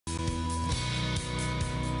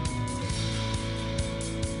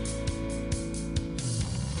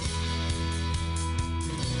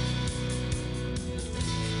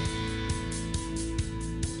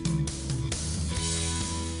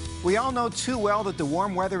We all know too well that the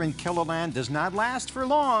warm weather in KELOLAND does not last for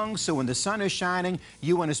long, so when the sun is shining,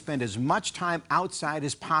 you want to spend as much time outside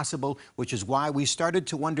as possible, which is why we started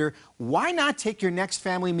to wonder, why not take your next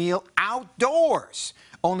family meal outdoors?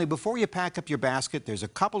 Only before you pack up your basket, there's a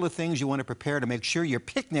couple of things you want to prepare to make sure your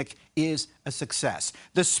picnic is a success.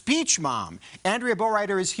 The speech mom, Andrea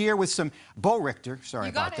Bowrichter, is here with some Bowrichter, sorry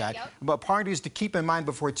about that, yep. But parties to keep in mind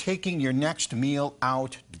before taking your next meal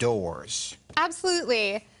outdoors.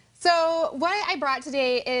 Absolutely. So what I brought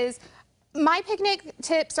today is my picnic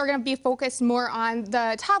tips are going to be focused more on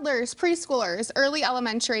the toddlers, preschoolers, early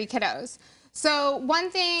elementary kiddos. So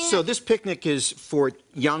one thing... So this picnic is for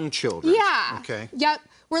young children? Yeah. Okay. Yep.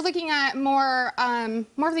 We're looking at more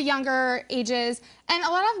of the younger ages. And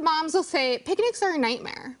a lot of moms will say picnics are a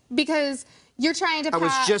nightmare because you're trying to pack... I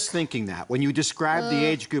was just thinking that. When you described the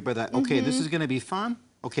age group of that, okay, this is going to be fun?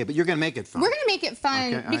 Okay, but you're going to make it fun. We're going to make it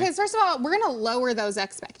fun okay, because, first of all, we're going to lower those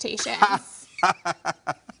expectations.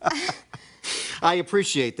 I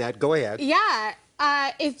appreciate that. Go ahead. Yeah.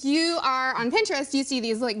 If you are on Pinterest, you see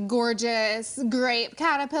these like gorgeous grape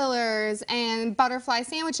caterpillars and butterfly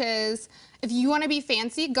sandwiches. If you want to be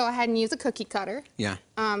fancy, go ahead and use a cookie cutter. Yeah.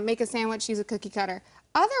 Make a sandwich, use a cookie cutter.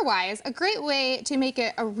 Otherwise, a great way to make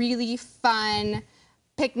it a really fun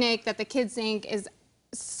picnic that the kids think is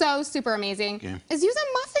so super amazing is use a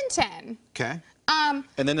muffin tin. Okay.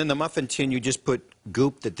 And then in the muffin tin, you just put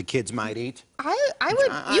goop that the kids might eat? I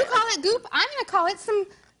would, you call it goop, I'm going to call it some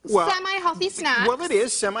semi-healthy snacks. Well, it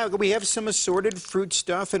is semi. We have some assorted fruit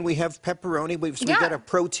stuff, and we have pepperoni. We've got a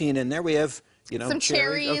protein in there. We have, you know, some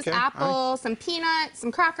cherries, apples, some peanuts,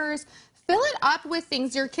 some crackers. Fill it up with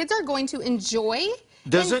things your kids are going to enjoy.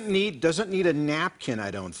 Doesn't need a napkin, I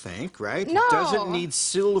don't think, right? No. Doesn't need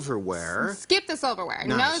silverware. Skip the silverware.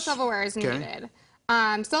 Nice. No silverware is needed.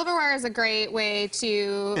 Silverware is a great way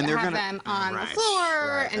to have them on the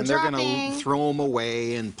floor and they're dropping. going to throw them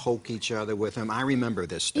away and poke each other with them. I remember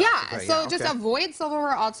this stuff. Yeah, so just avoid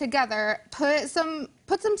silverware altogether. Put some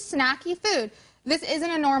snacky food. This isn't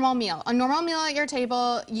a normal meal. A normal meal at your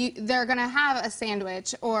table, they're going to have a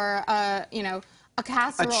sandwich or a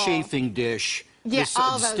casserole. A chafing dish. Yeah,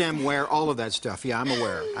 all those. Stemware, all of that stuff. Yeah, I'm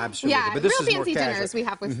aware. Absolutely. Yeah, but this real is fancy more dinners we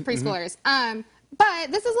have with preschoolers.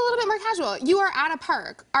 But this is a little bit more casual. You are at a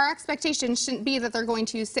park. Our expectation shouldn't be that they're going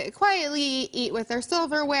to sit quietly, eat with their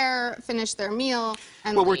silverware, finish their meal,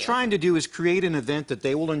 and what leave. we're trying to do is create an event that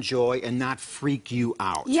they will enjoy and not freak you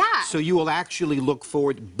out. Yeah. So you will actually look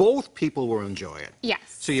forward. Both people will enjoy it. Yes.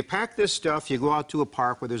 So you pack this stuff, you go out to a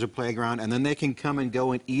park where there's a playground, and then they can come and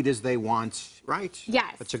go and eat as they want, right?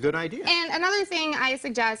 Yes. That's a good idea. And another thing I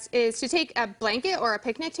suggest is to take a blanket or a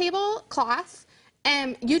picnic table cloth.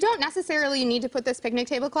 And you don't necessarily need to put this picnic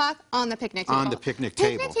tablecloth on the picnic table. On the picnic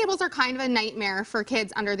table. Picnic tables are kind of a nightmare for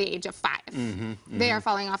kids under the age of 5. They are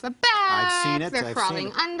falling off the back. I've seen it. They're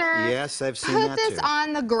crawling under. Yes, I've seen that Put this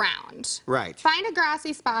on the ground. Right. Find a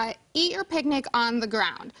grassy spot. Eat your picnic on the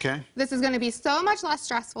ground. Okay. This is going to be so much less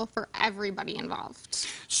stressful for everybody involved.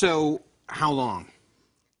 So how long?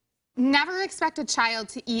 Never expect a child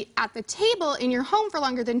to eat at the table in your home for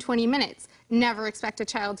longer than 20 minutes. Never expect a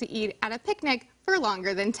child to eat at a picnic for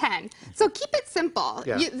longer than 10. So keep it simple.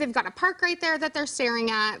 Yeah. They've got a park right there that they're staring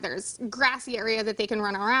at. There's grassy area that they can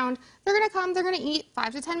run around. They're going to come, they're going to eat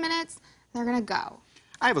 5 to 10 minutes, they're going to go.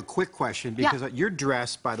 I have a quick question because your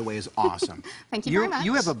dress, by the way, is awesome. Thank you very much.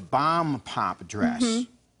 You have a bomb pop dress.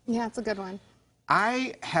 Yeah, it's a good one.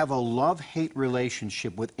 I have a love-hate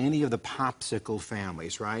relationship with any of the popsicle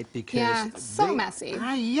families, right? Because so messy.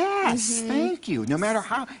 Yes, thank you. No matter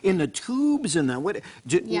how, in the tubes and the what.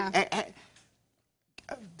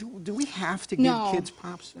 Do we have to give kids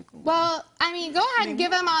popsicles? Well, I mean, go ahead and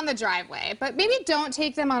give them on the driveway, but maybe don't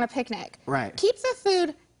take them on a picnic. Right. Keep the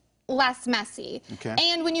food less messy. Okay.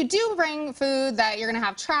 And when you do bring food that you're going to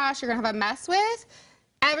have trash, you're going to have a mess with,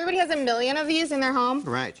 everybody has a million of these in their home.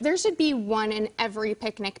 Right. There should be one in every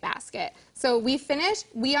picnic basket. So we finished.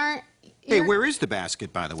 We aren't... Hey, where is the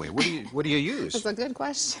basket, by the way? What do you use? That's a good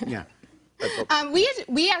question. Yeah.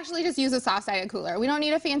 We actually just use a soft-sided cooler. We don't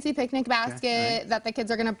need a fancy picnic basket that the kids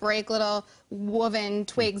are going to break little woven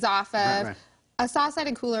twigs off of. Right. A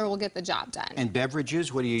soft-sided cooler will get the job done. And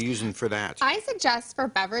beverages, what are you using for that? I suggest for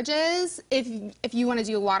beverages, if you want to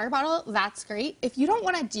do a water bottle, that's great. If you don't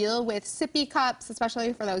want to deal with sippy cups,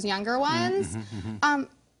 especially for those younger ones,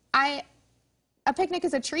 a picnic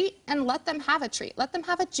is a treat, and let them have a treat. Let them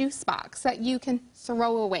have a juice box that you can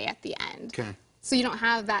throw away at the end. Okay. So you don't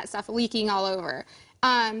have that stuff leaking all over.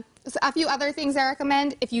 So a few other things I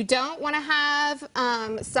recommend. If you don't want to have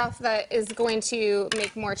stuff that is going to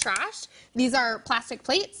make more trash, these are plastic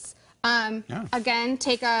plates. Again,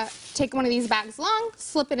 take one of these bags long,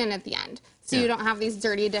 slip it in at the end, so you don't have these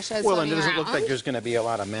dirty dishes. Well, and it doesn't around. look like there's going to be a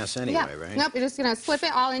lot of mess anyway, right? Nope, you're just gonna slip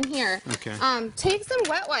it all in here. Okay. Take some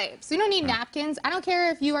wet wipes. You don't need napkins. I don't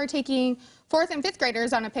care if you are taking 4th and 5th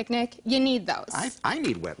graders on a picnic. You need those. I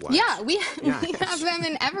need wet wipes. Yeah, we have them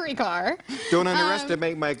in every car. Don't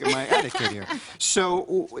underestimate my etiquette here.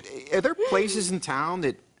 So, are there places in town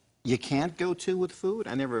that you can't go to with food?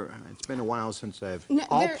 It's been a while since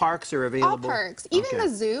all parks are available? All parks. Even the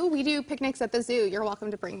zoo, we do picnics at the zoo. You're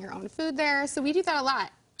welcome to bring your own food there. So we do that a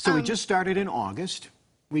lot. So we just started in August.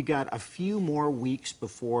 We got a few more weeks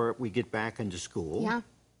before we get back into school. Yeah.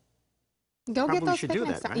 Go Probably get those should picnics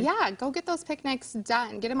do that, done. right? Yeah, go get those picnics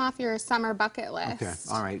done. Get them off your summer bucket list. Okay,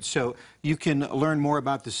 all right. So you can learn more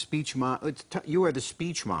about the speech mom. You are the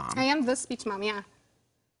speech mom. I am the speech mom, yeah.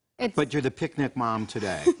 But you're the picnic mom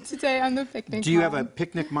today. Today I'm the picnic mom. Do you have a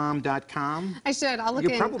picnicmom.com? I should. I'll look You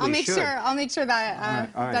in. probably I'll make should. sure. I'll make sure that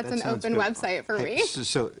All right, that's that an sounds open good. website for me.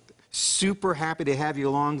 So super happy to have you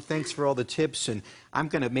along. Thanks for all the tips, and I'm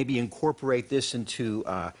going to maybe incorporate this into.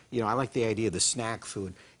 I like the idea of the snack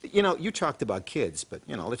food. You talked about kids, but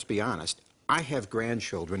let's be honest. I have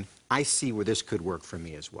grandchildren. I see where this could work for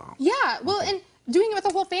me as well. Yeah. Well, and doing it with a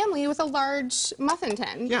whole family with a large muffin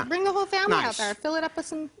tin. Yeah. Bring the whole family Nice. out there. Fill it up with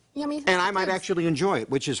some yummy. And I might actually enjoy it,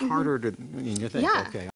 which is harder to. You think, Yeah. okay.